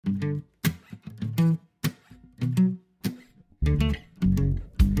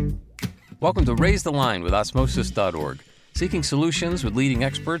Welcome to Raise the Line with Osmosis.org, seeking solutions with leading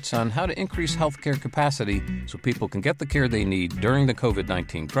experts on how to increase healthcare capacity so people can get the care they need during the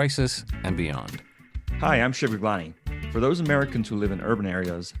COVID-19 crisis and beyond. Hi, I'm Shiv Gaglani. For those Americans who live in urban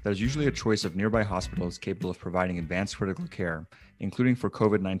areas, there's usually a choice of nearby hospitals capable of providing advanced critical care, including for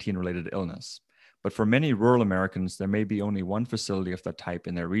COVID-19 related illness. But for many rural Americans, there may be only one facility of that type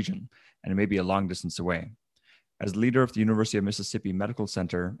in their region, and it may be a long distance away. As leader of the University of Mississippi Medical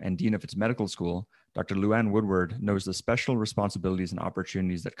Center and dean of its medical school, Dr. Luann Woodward knows the special responsibilities and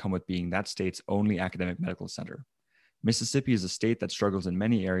opportunities that come with being that state's only academic medical center. Mississippi is a state that struggles in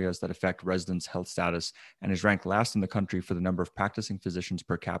many areas that affect residents' health status and is ranked last in the country for the number of practicing physicians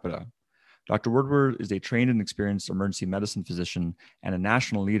per capita. Dr. Woodward is a trained and experienced emergency medicine physician and a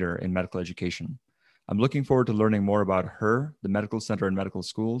national leader in medical education. I'm looking forward to learning more about her, the medical center and medical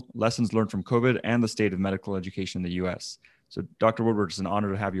school, lessons learned from COVID, and the state of medical education in the U.S. So, Dr. Woodward, it's an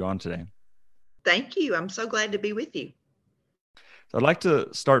honor to have you on today. Thank you. I'm so glad to be with you. So I'd like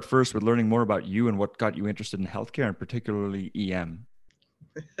to start first with learning more about you and what got you interested in healthcare, and particularly EM.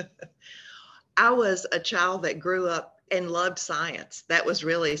 I was a child that grew up and loved science. That was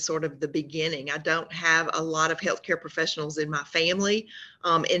really sort of the beginning. I don't have a lot of healthcare professionals in my family.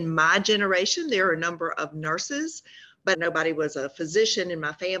 In my generation, there are a number of nurses, but nobody was a physician in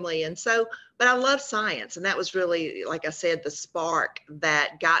my family. But I love science. And that was really, like I said, the spark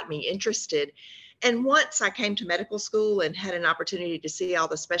that got me interested. And once I came to medical school and had an opportunity to see all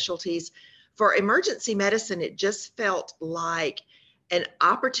the specialties for emergency medicine, it just felt like an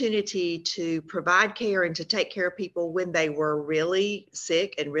opportunity to provide care and to take care of people when they were really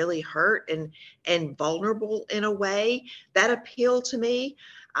sick and really hurt and vulnerable in a way that appealed to me.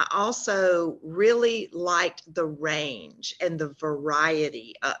 I also really liked the range and the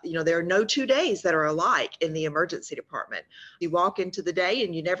variety. There are no 2 days that are alike in the emergency department. You walk into the day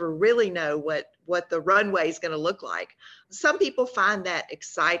and you never really know what the runway is going to look like. Some people find that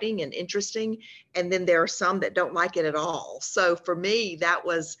exciting and interesting, and then there are some that don't like it at all. So for me, that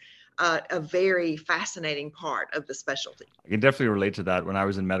was a very fascinating part of the specialty. I can definitely relate to that. When I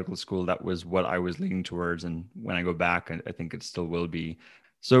was in medical school, that was what I was leaning towards. And when I go back, I think it still will be.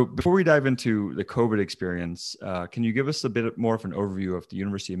 So before we dive into the COVID experience, can you give us a bit more of an overview of the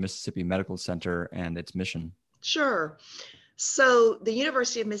University of Mississippi Medical Center and its mission? Sure. So the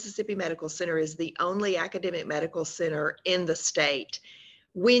University of Mississippi Medical Center is the only academic medical center in the state.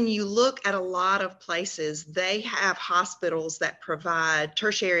 When you look at a lot of places, they have hospitals that provide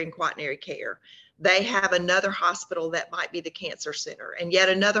tertiary and quaternary care. They have another hospital that might be the cancer center, and yet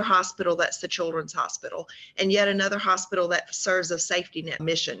another hospital that's the children's hospital, and yet another hospital that serves a safety net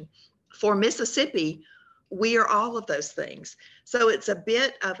mission. For Mississippi, we are all of those things. So it's a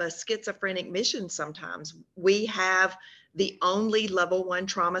bit of a schizophrenic mission sometimes. We have the only level 1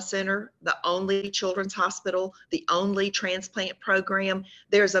 trauma center, the only children's hospital, the only transplant program.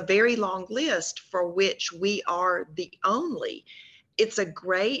 There's a very long list for which we are the only. It's a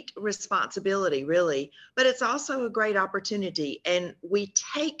great responsibility, really, but it's also a great opportunity. And we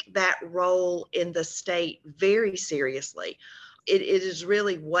take that role in the state very seriously. It is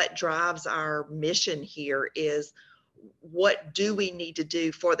really what drives our mission here is what do we need to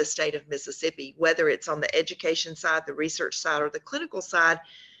do for the state of Mississippi, whether it's on the education side, the research side, or the clinical side,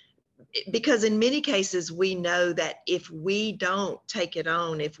 because in many cases, we know that if we don't take it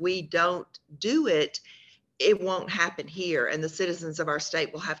on, if we don't do it, it won't happen here, and the citizens of our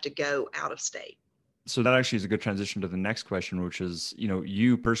state will have to go out of state. So that actually is a good transition to the next question, which is,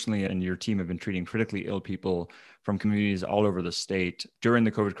 you personally and your team have been treating critically ill people from communities all over the state during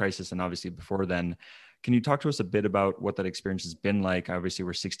the COVID crisis and obviously before then. Can you talk to us a bit about what that experience has been like? Obviously,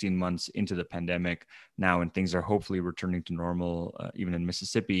 we're 16 months into the pandemic now, and things are hopefully returning to normal, even in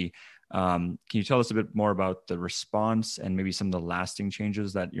Mississippi. Can you tell us a bit more about the response and maybe some of the lasting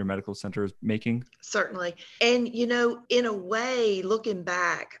changes that your medical center is making? Certainly. And, in a way, looking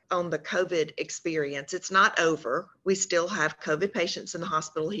back on the COVID experience, it's not over. We still have COVID patients in the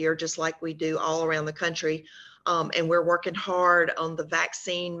hospital here, just like we do all around the country. And we're working hard on the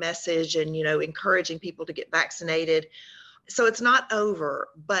vaccine message and, encouraging people to get vaccinated. So it's not over,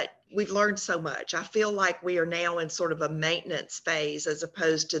 but we've learned so much. I feel like we are now in sort of a maintenance phase as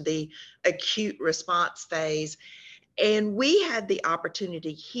opposed to the acute response phase. And we had the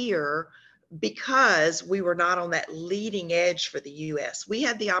opportunity here because we were not on that leading edge for the US. We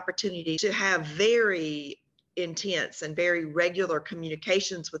had the opportunity to have very intense and very regular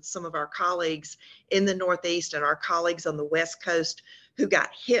communications with some of our colleagues in the Northeast and our colleagues on the West Coast who got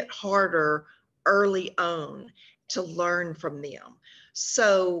hit harder early on, to learn from them.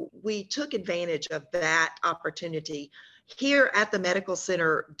 So we took advantage of that opportunity. Here at the medical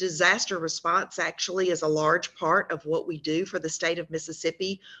center, disaster response actually is a large part of what we do for the state of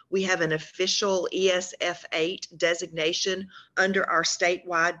Mississippi. We have an official ESF8 designation under our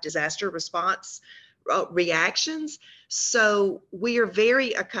statewide disaster response reactions. So we are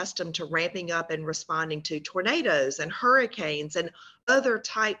very accustomed to ramping up and responding to tornadoes and hurricanes and other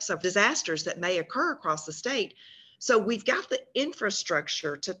types of disasters that may occur across the state. So we've got the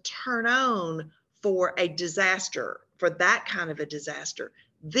infrastructure to turn on for a disaster, for that kind of a disaster.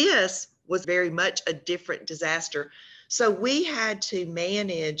 This was very much a different disaster. So we had to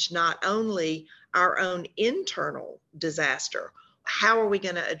manage not only our own internal disaster, how are we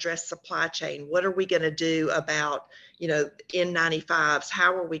going to address supply chain? What are we going to do about, N95s?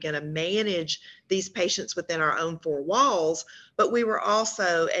 How are we going to manage these patients within our own four walls? But we were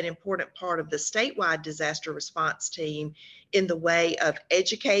also an important part of the statewide disaster response team in the way of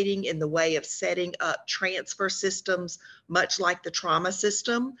educating, in the way of setting up transfer systems, much like the trauma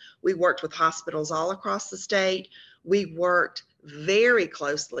system. We worked with hospitals all across the state. We worked very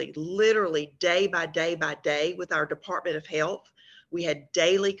closely, literally day by day by day, with our Department of Health. We had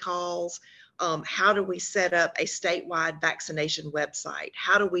daily calls. How do we set up a statewide vaccination website?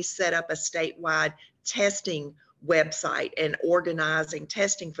 How do we set up a statewide testing website and organizing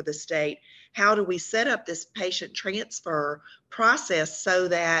testing for the state? How do we set up this patient transfer process so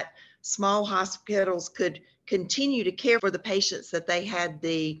that small hospitals could continue to care for the patients that they had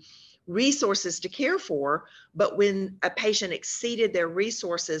the resources to care for, but when a patient exceeded their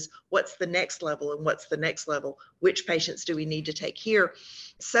resources, what's the next level and what's the next level? Which patients do we need to take here?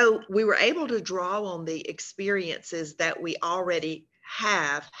 So we were able to draw on the experiences that we already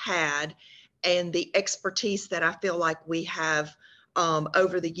have had and the expertise that I feel like we have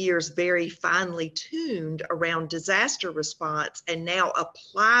over the years very finely tuned around disaster response, and now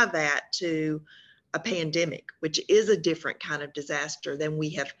apply that to a pandemic, which is a different kind of disaster than we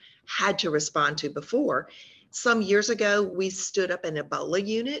have had to respond to before. Some years ago, we stood up an Ebola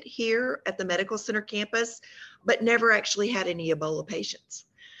unit here at the medical center campus, but never actually had any Ebola patients.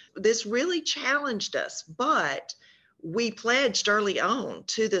 This really challenged us, but we pledged early on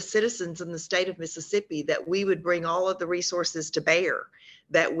to the citizens in the state of Mississippi that we would bring all of the resources to bear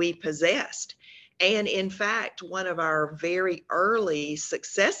that we possessed. And in fact, one of our very early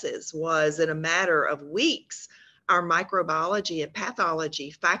successes was, in a matter of weeks, our microbiology and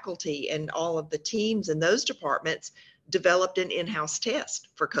pathology faculty and all of the teams in those departments developed an in-house test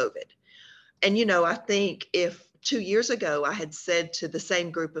for COVID. And, I think if 2 years ago I had said to the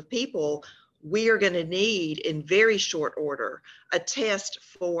same group of people, we are going to need in very short order a test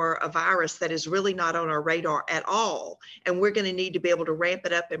for a virus that is really not on our radar at all. And we're going to need to be able to ramp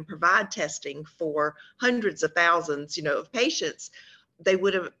it up and provide testing for hundreds of thousands, of patients. They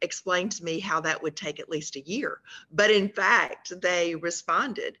would have explained to me how that would take at least a year. But in fact, they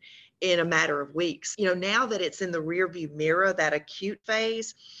responded in a matter of weeks. Now that it's in the rearview mirror, that acute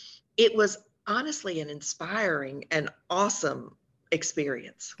phase, it was honestly an inspiring and awesome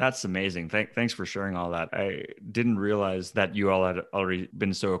experience. That's amazing. Thanks for sharing all that. I didn't realize that you all had already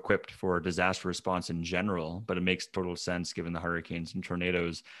been so equipped for disaster response in general, but it makes total sense given the hurricanes and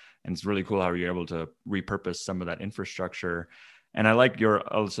tornadoes. And it's really cool how you're able to repurpose some of that infrastructure. And I like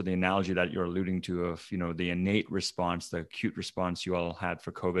also the analogy that you're alluding to of, the innate response, the acute response you all had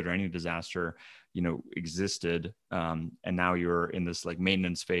for COVID or any disaster, existed. And now you're in this like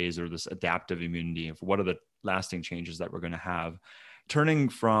maintenance phase or this adaptive immunity of what are the lasting changes that we're going to have. Turning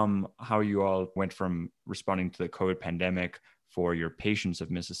from how you all went from responding to the COVID pandemic for your patients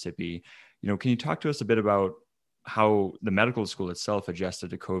of Mississippi, can you talk to us a bit about how the medical school itself adjusted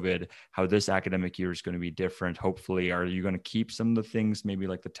to COVID, how this academic year is going to be different? Hopefully, are you going to keep some of the things, maybe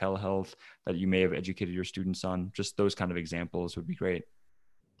like the telehealth that you may have educated your students on? Just those kind of examples would be great.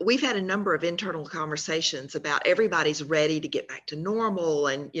 We've had a number of internal conversations about everybody's ready to get back to normal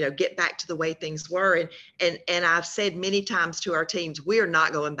and, get back to the way things were. And I've said many times to our teams, we are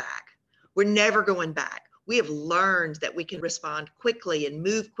not going back. We're never going back. We have learned that we can respond quickly and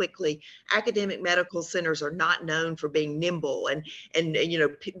move quickly. Academic medical centers are not known for being nimble and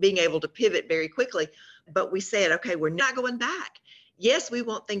being able to pivot very quickly. But we said, okay, we're not going back. Yes, we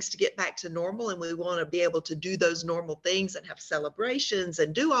want things to get back to normal and we want to be able to do those normal things and have celebrations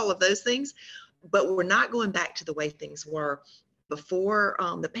and do all of those things, but we're not going back to the way things were before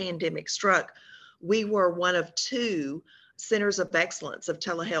the pandemic struck. We were one of 2 centers of excellence of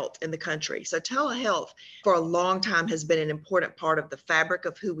telehealth in the country. So telehealth for a long time has been an important part of the fabric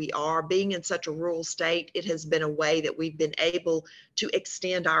of who we are. Being in such a rural state, it has been a way that we've been able to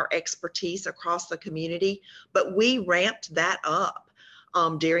extend our expertise across the community, but we ramped that up.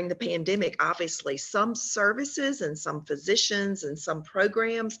 during the pandemic. Obviously, some services and some physicians and some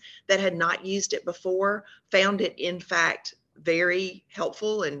programs that had not used it before found it, in fact, very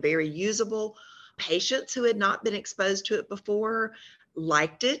helpful and very usable. Patients who had not been exposed to it before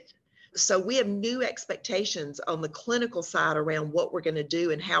liked it. So we have new expectations on the clinical side around what we're going to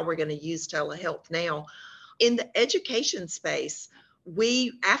do and how we're going to use telehealth now. In the education space,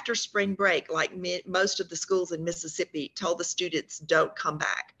 we, after spring break, like most of the schools in Mississippi, told the students, don't come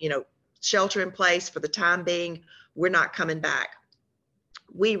back, shelter in place for the time being, we're not coming back.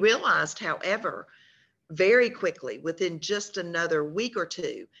 We realized, however, very quickly, within just another week or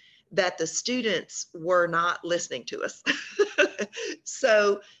two, that the students were not listening to us.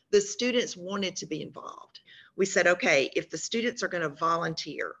 So the students wanted to be involved. We said, okay, if the students are going to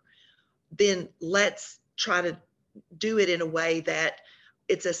volunteer, then let's try to do it in a way that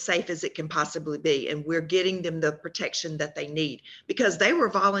it's as safe as it can possibly be. And we're getting them the protection that they need, because they were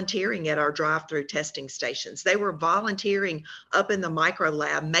volunteering at our drive-through testing stations. They were volunteering up in the micro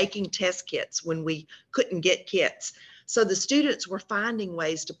lab, making test kits when we couldn't get kits. So the students were finding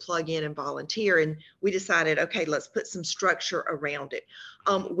ways to plug in and volunteer. And we decided, okay, let's put some structure around it.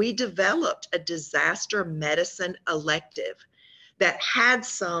 We developed a disaster medicine elective that had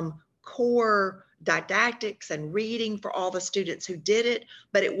some core didactics and reading for all the students who did it,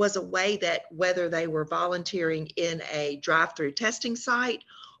 but it was a way that whether they were volunteering in a drive-through testing site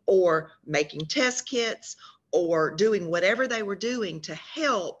or making test kits or doing whatever they were doing to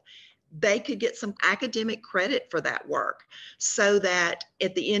help, they could get some academic credit for that work, so that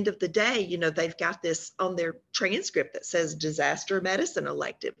at the end of the day, they've got this on their transcript that says disaster medicine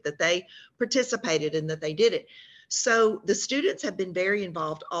elective, that they participated and that they did it. So the students have been very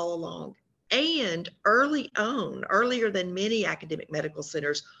involved all along. And early on, earlier than many academic medical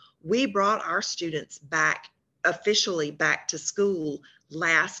centers, we brought our students officially back to school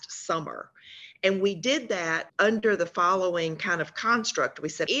last summer. And we did that under the following kind of construct. We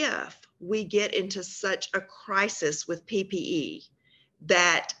said, if we get into such a crisis with PPE,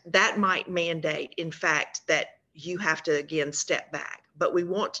 that might mandate, in fact, that you have to, again, step back. But we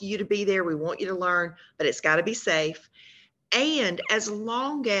want you to be there. We want you to learn, but it's got to be safe. And as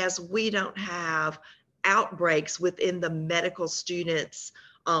long as we don't have outbreaks within the medical students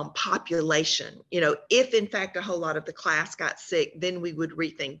population, if in fact a whole lot of the class got sick, then we would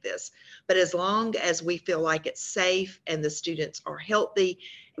rethink this. But as long as we feel like it's safe and the students are healthy,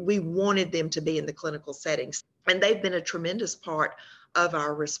 we wanted them to be in the clinical settings. And they've been a tremendous part of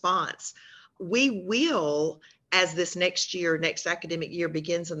our response. We will, as this next academic year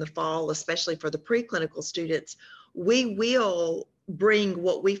begins in the fall, especially for the preclinical students, we will bring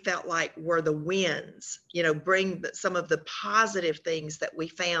what we felt like were the wins, bring some of the positive things that we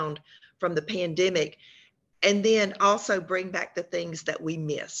found from the pandemic, and then also bring back the things that we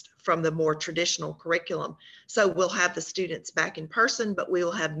missed from the more traditional curriculum. So we'll have the students back in person, but we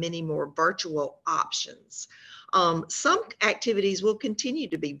will have many more virtual options. Some activities will continue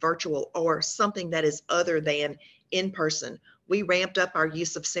to be virtual or something that is other than in person. We ramped up our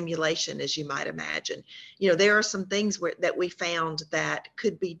use of simulation, as you might imagine. There are some things that we found that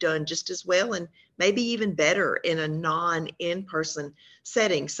could be done just as well and maybe even better in a non-in-person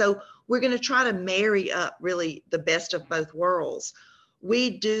setting. So we're going to try to marry up really the best of both worlds. We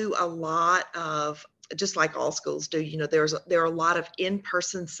do a lot of, just like all schools do, there are a lot of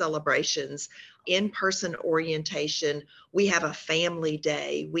in-person celebrations, in-person orientation. We have a family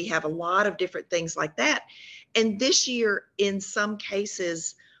day. We have a lot of different things like that. And this year, in some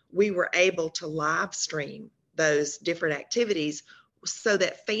cases, we were able to live stream those different activities so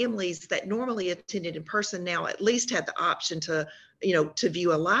that families that normally attended in person now at least had the option to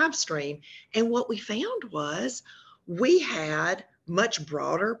view a live stream. And what we found was we had much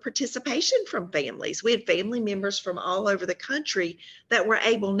broader participation from families. We had family members from all over the country that were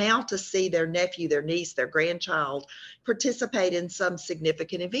able now to see their nephew, their niece, their grandchild participate in some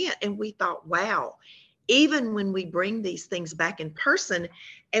significant event. And we thought, wow, even when we bring these things back in person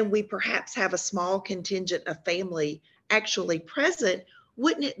and we perhaps have a small contingent of family actually present,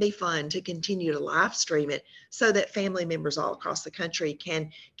 wouldn't it be fun to continue to live stream it so that family members all across the country can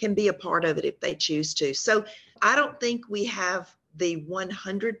be a part of it if they choose to? So I don't think we have the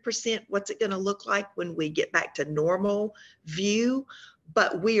 100% what's it going to look like when we get back to normal view,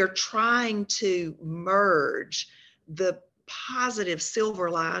 but we are trying to merge the positive silver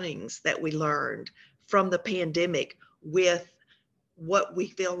linings that we learned from the pandemic with what we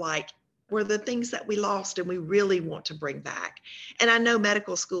feel like were the things that we lost and we really want to bring back. And I know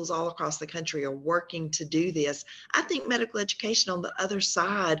medical schools all across the country are working to do this. I think medical education on the other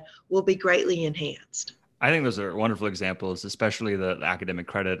side will be greatly enhanced. I think those are wonderful examples, especially the academic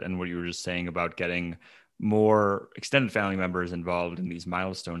credit and what you were just saying about getting more extended family members involved in these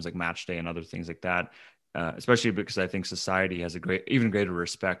milestones like Match Day and other things like that. Especially because I think society has even greater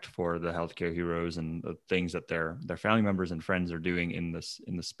respect for the healthcare heroes and the things that their family members and friends are doing in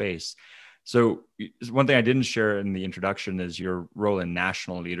the space. So one thing I didn't share in the introduction is your role in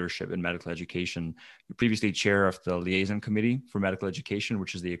national leadership in medical education. You're previously chair of the Liaison Committee for Medical Education,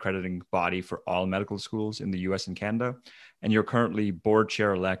 which is the accrediting body for all medical schools in the US and Canada. And you're currently board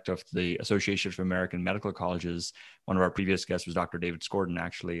chair-elect of the Association of American Medical Colleges. One of our previous guests was Dr. David Scorden,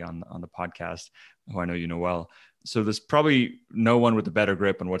 actually, on the podcast, who I know you know well. So there's probably no one with a better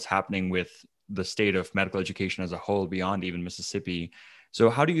grip on what's happening with the state of medical education as a whole beyond even Mississippi. So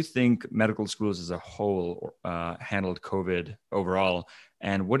how do you think medical schools as a whole handled COVID overall?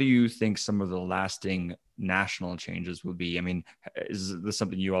 And what do you think some of the lasting national changes will be? I mean, is this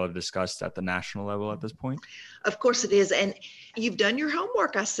something you all have discussed at the national level at this point? Of course it is. And you've done your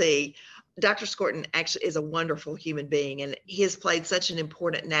homework, I see. Dr. Scorden actually is a wonderful human being, and he has played such an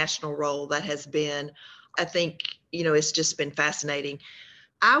important national role that has been, I think, it's just been fascinating.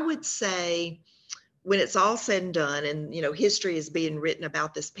 I would say, when it's all said and done, and history is being written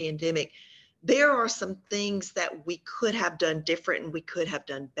about this pandemic, there are some things that we could have done different and we could have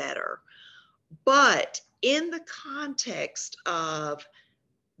done better. But in the context of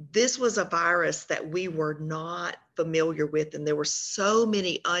this was a virus that we were not familiar with, and there were so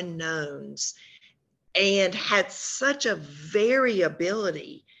many unknowns and had such a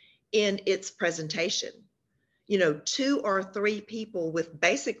variability in its presentation. 2 or 3 people with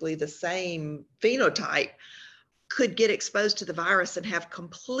basically the same phenotype could get exposed to the virus and have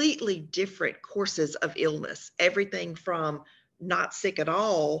completely different courses of illness, everything from not sick at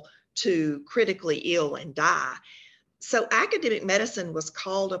all to critically ill and die. So academic medicine was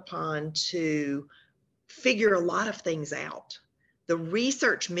called upon to figure a lot of things out. The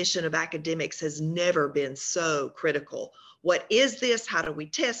research mission of academics has never been so critical. What is this? How do we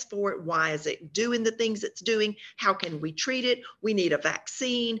test for it? Why is it doing the things it's doing? How can we treat it? We need a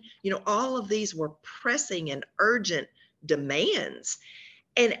vaccine. All of these were pressing and urgent demands.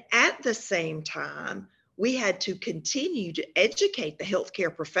 And at the same time, we had to continue to educate the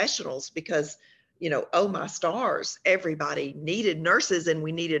healthcare professionals because, oh my stars, everybody needed nurses, and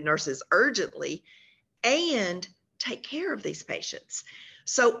we needed nurses urgently, and take care of these patients.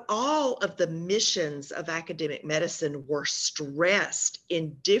 So all of the missions of academic medicine were stressed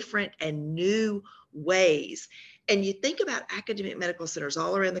in different and new ways. And you think about academic medical centers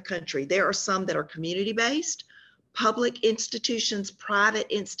all around the country, there are some that are community-based, public institutions, private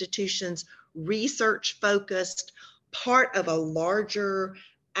institutions, research-focused, part of a larger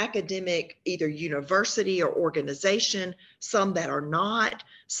academic, either university or organization, some that are not,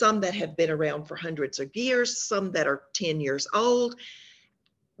 some that have been around for hundreds of years, some that are 10 years old.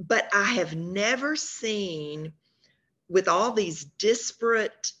 But I have never seen, with all these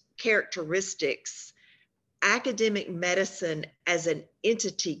disparate characteristics, academic medicine as an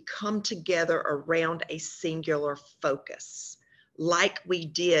entity come together around a singular focus like we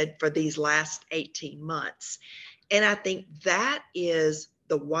did for these last 18 months. And I think that is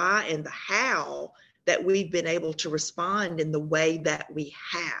the why and the how that we've been able to respond in the way that we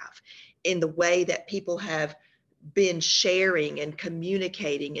have, in the way that people have been sharing and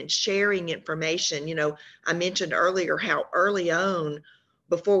communicating and sharing information. I mentioned earlier how early on,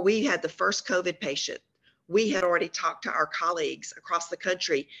 before we had the first COVID patient, we had already talked to our colleagues across the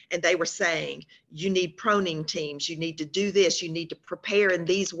country, and they were saying, you need proning teams, you need to do this, you need to prepare in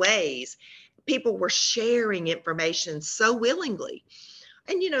these ways. People were sharing information so willingly.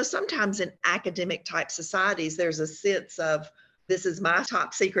 And, sometimes in academic type societies, there's a sense of, this is my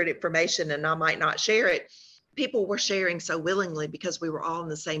top secret information and I might not share it. People were sharing so willingly because we were all in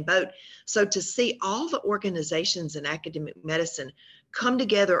the same boat. So to see all the organizations in academic medicine come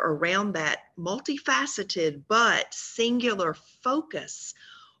together around that multifaceted but singular focus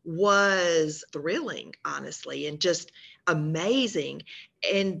was thrilling, honestly, and just amazing.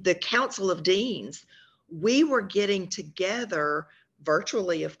 And the Council of Deans, we were getting together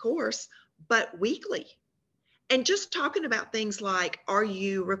virtually, of course, but weekly. And just talking about things like, are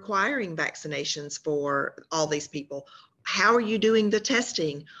you requiring vaccinations for all these people? How are you doing the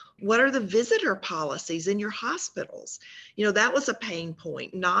testing? What are the visitor policies in your hospitals? That was a pain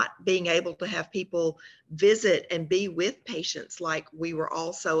point, not being able to have people visit and be with patients like we were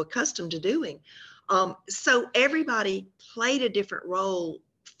all so accustomed to doing. So everybody played a different role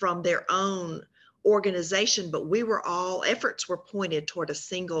from their own organization, but efforts were pointed toward a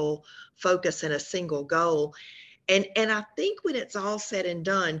single focus and a single goal. And I think when it's all said and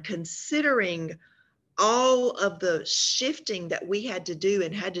done, considering all of the shifting that we had to do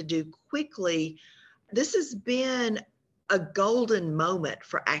and had to do quickly, this has been a golden moment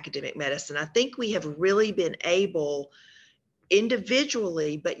for academic medicine. I think we have really been able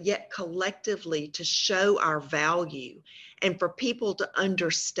individually, but yet collectively, to show our value and for people to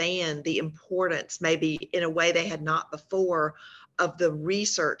understand the importance, maybe in a way they had not before, of the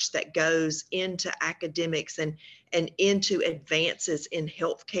research that goes into academics and into advances in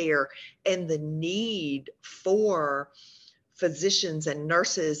healthcare, and the need for physicians and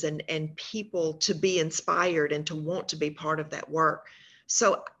nurses and people to be inspired and to want to be part of that work.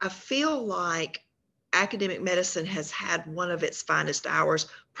 So I feel like academic medicine has had one of its finest hours,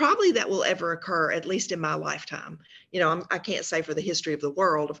 probably that will ever occur, at least in my lifetime. I can't say for the history of the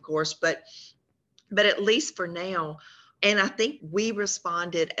world, of course, but at least for now. And I think we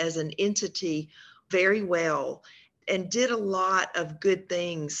responded as an entity very well and did a lot of good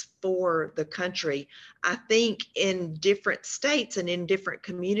things for the country. I think in different states and in different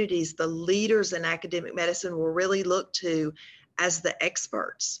communities, the leaders in academic medicine were really looked to as the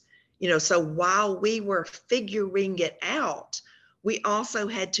experts. So while we were figuring it out, we also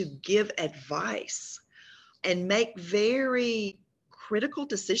had to give advice and make very critical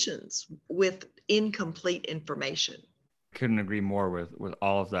decisions with incomplete information. Couldn't agree more with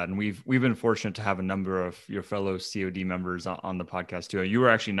all of that. And we've been fortunate to have a number of your fellow COD members on the podcast too. You were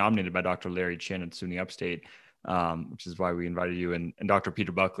actually nominated by Dr. Larry Chin at SUNY Upstate, which is why we invited you. And Dr.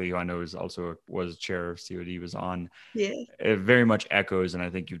 Peter Buckley, who I know was chair of COD, was on. Yeah. It very much echoes, and I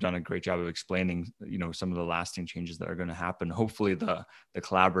think you've done a great job of explaining, some of the lasting changes that are going to happen. Hopefully the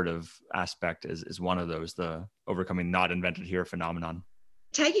collaborative aspect is one of those, the overcoming not invented here phenomenon.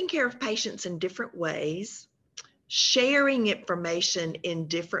 Taking care of patients in different ways, sharing information in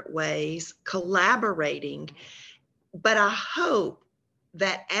different ways, collaborating. But I hope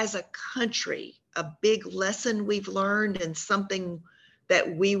that as a country, a big lesson we've learned and something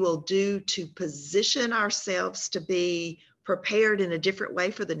that we will do to position ourselves to be prepared in a different way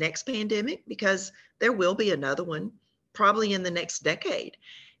for the next pandemic, because there will be another one, probably in the next decade,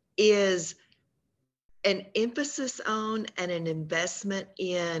 is an emphasis on and an investment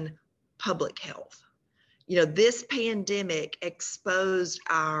in public health. This pandemic exposed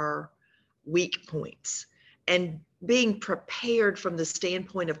our weak points, and being prepared from the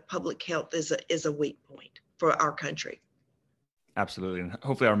standpoint of public health is a weak point for our country. Absolutely. And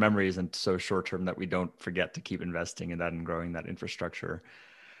hopefully our memory isn't so short-term that we don't forget to keep investing in that and growing that infrastructure.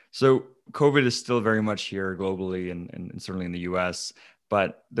 So COVID is still very much here globally and certainly in the US,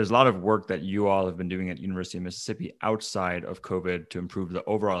 but there's a lot of work that you all have been doing at University of Mississippi outside of COVID to improve the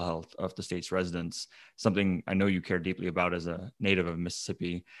overall health of the state's residents, something I know you care deeply about as a native of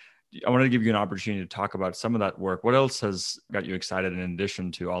Mississippi. I wanted to give you an opportunity to talk about some of that work. What else has got you excited in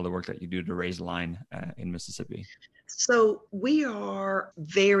addition to all the work that you do to raise line in Mississippi? So we are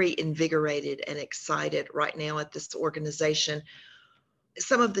very invigorated and excited right now at this organization.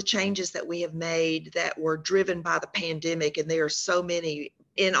 Some of the changes that we have made that were driven by the pandemic, and there are so many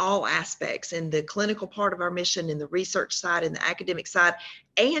in all aspects, in the clinical part of our mission, in the research side, in the academic side,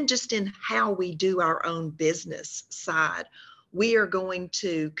 and just in how we do our own business side, we are going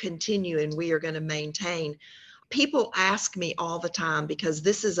to continue and we are going to maintain. People ask me all the time, because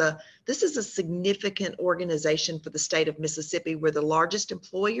this is a significant organization for the state of Mississippi. We're the largest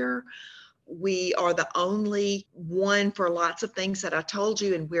employer. We are the only one for lots of things that I told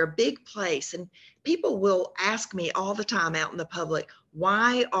you, and we're a big place. And people will ask me all the time out in the public,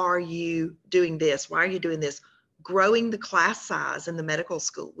 why are you doing this? Why are you doing this? Growing the class size in the medical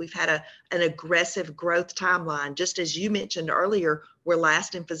school. We've had an aggressive growth timeline. Just as you mentioned earlier, we're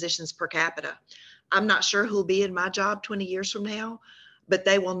last in physicians per capita. I'm not sure who'll be in my job 20 years from now, but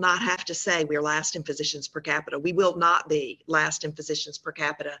they will not have to say we're last in physicians per capita. We will not be last in physicians per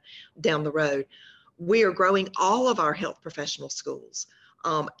capita down the road. We are growing all of our health professional schools.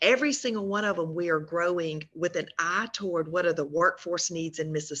 Every single one of them, we are growing with an eye toward what are the workforce needs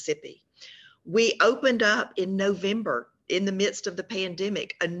in Mississippi. We opened up in November, in the midst of the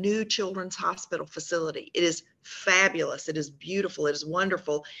pandemic, a new children's hospital facility. It is fabulous. It is beautiful. It is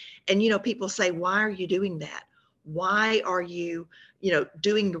wonderful. And, people say, why are you doing that? Why are you,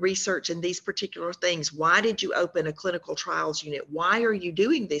 doing research in these particular things? Why did you open a clinical trials unit? Why are you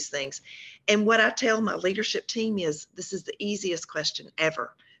doing these things? And what I tell my leadership team is, this is the easiest question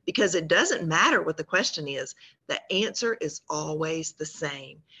ever, because it doesn't matter what the question is. The answer is always the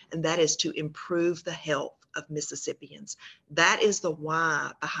same, and that is to improve the health of Mississippians. That is the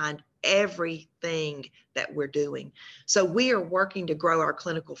why behind everything that we're doing. So we are working to grow our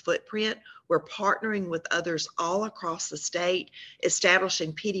clinical footprint. We're partnering with others all across the state,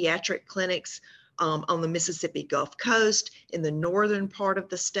 establishing pediatric clinics on the Mississippi Gulf Coast, in the northern part of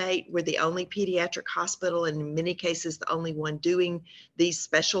the state. We're the only pediatric hospital, and in many cases, the only one doing these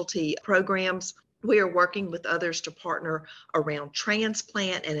specialty programs. We are working with others to partner around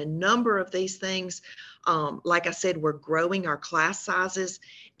transplant and a number of these things. Like I said, we're growing our class sizes.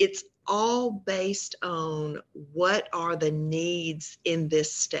 It's all based on what are the needs in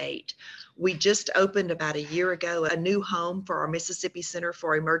this state. We just opened about a year ago a new home for our Mississippi Center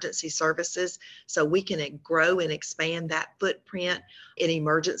for Emergency Services, so we can grow and expand that footprint in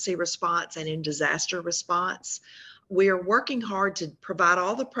emergency response and in disaster response. We are working hard to provide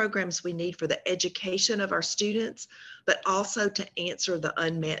all the programs we need for the education of our students, but also to answer the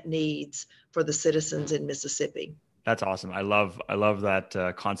unmet needs for the citizens in Mississippi. That's awesome. I love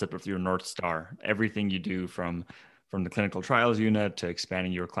that concept of your North Star. Everything you do from the clinical trials unit to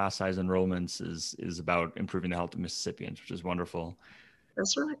expanding your class size enrollments is about improving the health of Mississippians, which is wonderful.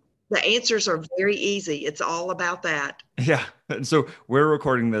 That's right. The answers are very easy. It's all about that. Yeah. And so we're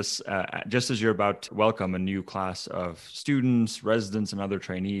recording this just as you're about to welcome a new class of students, residents, and other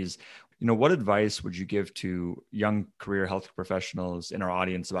trainees. What advice would you give to young career health professionals in our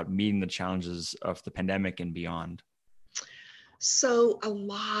audience about meeting the challenges of the pandemic and beyond? So a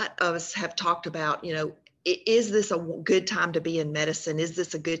lot of us have talked about, is this a good time to be in medicine? Is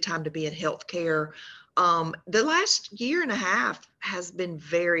this a good time to be in healthcare? The last year and a half has been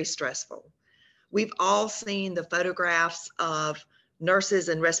very stressful. We've all seen the photographs of nurses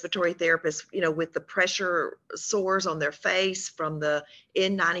and respiratory therapists, with the pressure sores on their face from the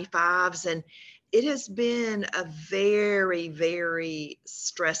N95s. And it has been a very, very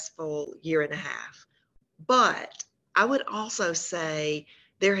stressful year and a half. But I would also say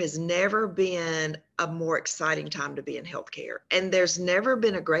there has never been a more exciting time to be in healthcare, and there's never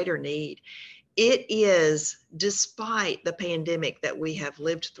been a greater need. It is, despite the pandemic that we have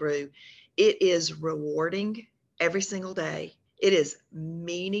lived through, it is rewarding every single day. It is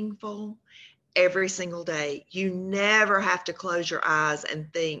meaningful every single day. You never have to close your eyes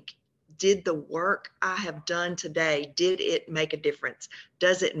and think, did the work I have done today, did it make a difference?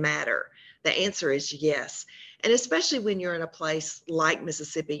 Does it matter? The answer is yes. And especially when you're in a place like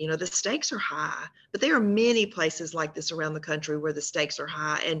Mississippi, the stakes are high, but there are many places like this around the country where the stakes are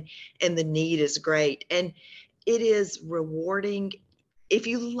high and the need is great. And it is rewarding if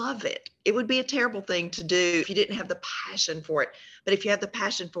you love it. It would be a terrible thing to do if you didn't have the passion for it. But if you have the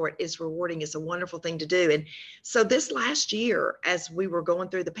passion for it, it's rewarding. It's a wonderful thing to do. And so this last year, as we were going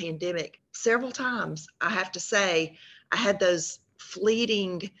through the pandemic, several times, I have to say, I had those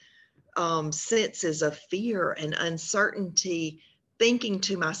fleeting senses of fear and uncertainty, thinking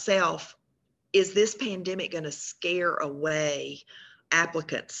to myself, is this pandemic going to scare away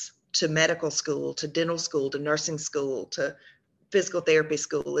applicants to medical school, to dental school, to nursing school, to physical therapy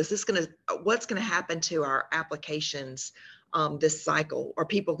school? What's going to happen to our applications this cycle? Are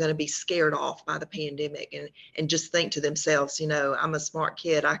people going to be scared off by the pandemic and just think to themselves, I'm a smart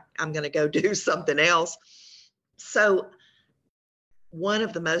kid, I'm going to go do something else? So one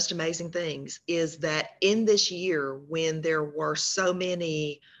of the most amazing things is that in this year, when there were so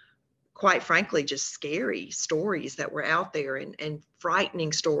many, quite frankly, just scary stories that were out there and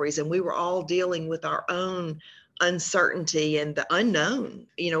frightening stories, and we were all dealing with our own uncertainty and the unknown,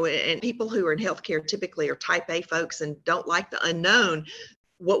 and people who are in healthcare typically are type A folks and don't like the unknown.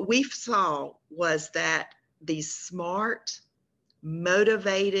 What we saw was that these smart,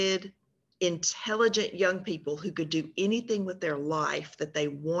 motivated, intelligent young people who could do anything with their life that they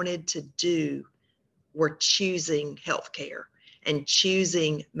wanted to do were choosing healthcare and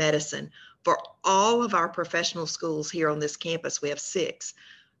choosing medicine. For all of our professional schools here on this campus, we have 6,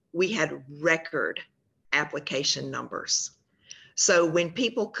 we had record application numbers. So when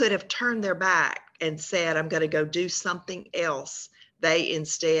people could have turned their back and said, I'm going to go do something else, they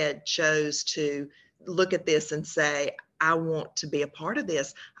instead chose to look at this and say, I want to be a part of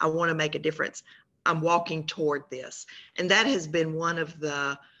this. I want to make a difference. I'm walking toward this. And that has been one of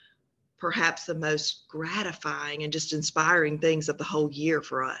the, perhaps the most gratifying and just inspiring things of the whole year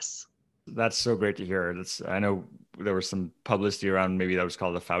for us. That's so great to hear. I know there was some publicity around, maybe that was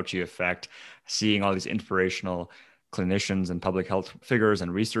called the Fauci effect, seeing all these inspirational clinicians and public health figures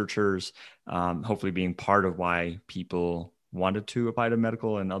and researchers, hopefully being part of why people wanted to apply to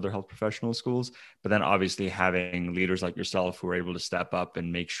medical and other health professional schools, but then obviously having leaders like yourself who are able to step up and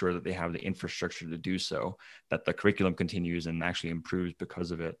make sure that they have the infrastructure to do so, that the curriculum continues and actually improves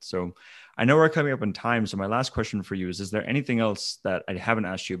because of it. So I know we're coming up in time. So my last question for you is there anything else that I haven't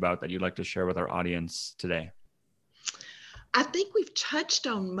asked you about that you'd like to share with our audience today? I think we've touched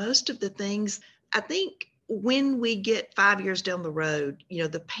on most of the things. I think when we get 5 years down the road,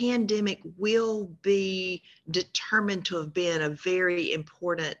 the pandemic will be determined to have been a very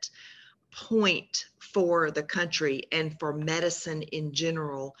important point for the country and for medicine in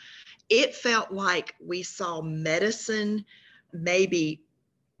general. It felt like we saw medicine maybe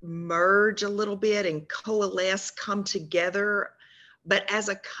merge a little bit and coalesce, come together. But as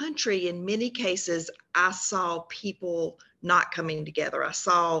a country, in many cases, I saw people not coming together. I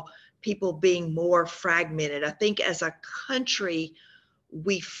saw people being more fragmented. I think as a country,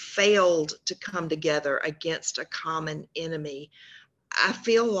 we failed to come together against a common enemy. I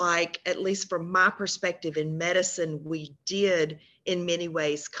feel like, at least from my perspective in medicine, we did in many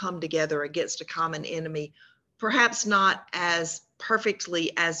ways come together against a common enemy, perhaps not as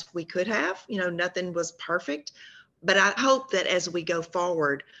perfectly as we could have. Nothing was perfect, but I hope that as we go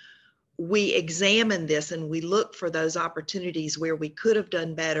forward, we examine this and we look for those opportunities where we could have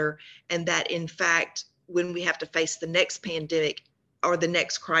done better, and that in fact, when we have to face the next pandemic or the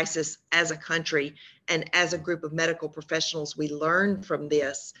next crisis as a country and as a group of medical professionals, we learn from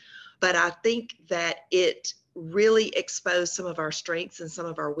this. But I think that it really exposed some of our strengths and some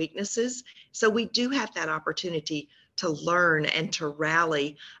of our weaknesses. So we do have that opportunity to learn and to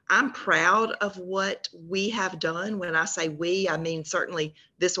rally. I'm proud of what we have done. When I say we, I mean certainly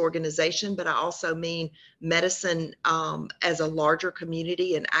this organization, but I also mean medicine as a larger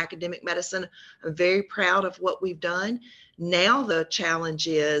community and academic medicine. I'm very proud of what we've done. Now the challenge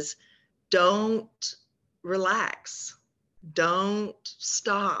is, don't relax, don't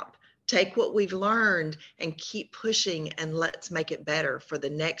stop. Take what we've learned and keep pushing, and let's make it better for the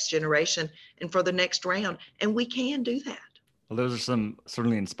next generation and for the next round. And we can do that. Well, those are some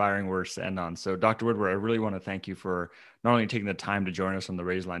certainly inspiring words to end on. So Dr. Woodward, I really want to thank you for not only taking the time to join us on the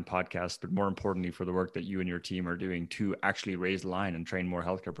Raise the Line podcast, but more importantly, for the work that you and your team are doing to actually raise the line and train more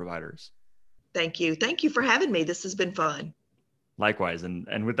healthcare providers. Thank you. Thank you for having me. This has been fun. Likewise.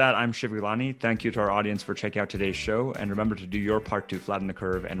 And with that, I'm Shiv Gulani. Thank you to our audience for checking out today's show. And remember to do your part to flatten the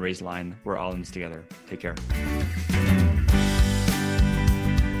curve and raise the line. We're all in this together. Take care.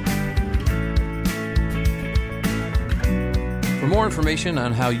 For more information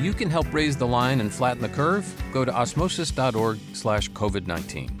on how you can help raise the line and flatten the curve, go to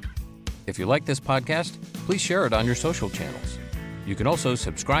osmosis.org/COVID-19. If you like this podcast, please share it on your social channels. You can also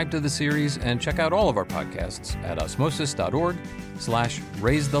subscribe to the series and check out all of our podcasts at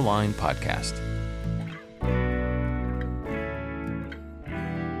osmosis.org/Raise the Line Podcast.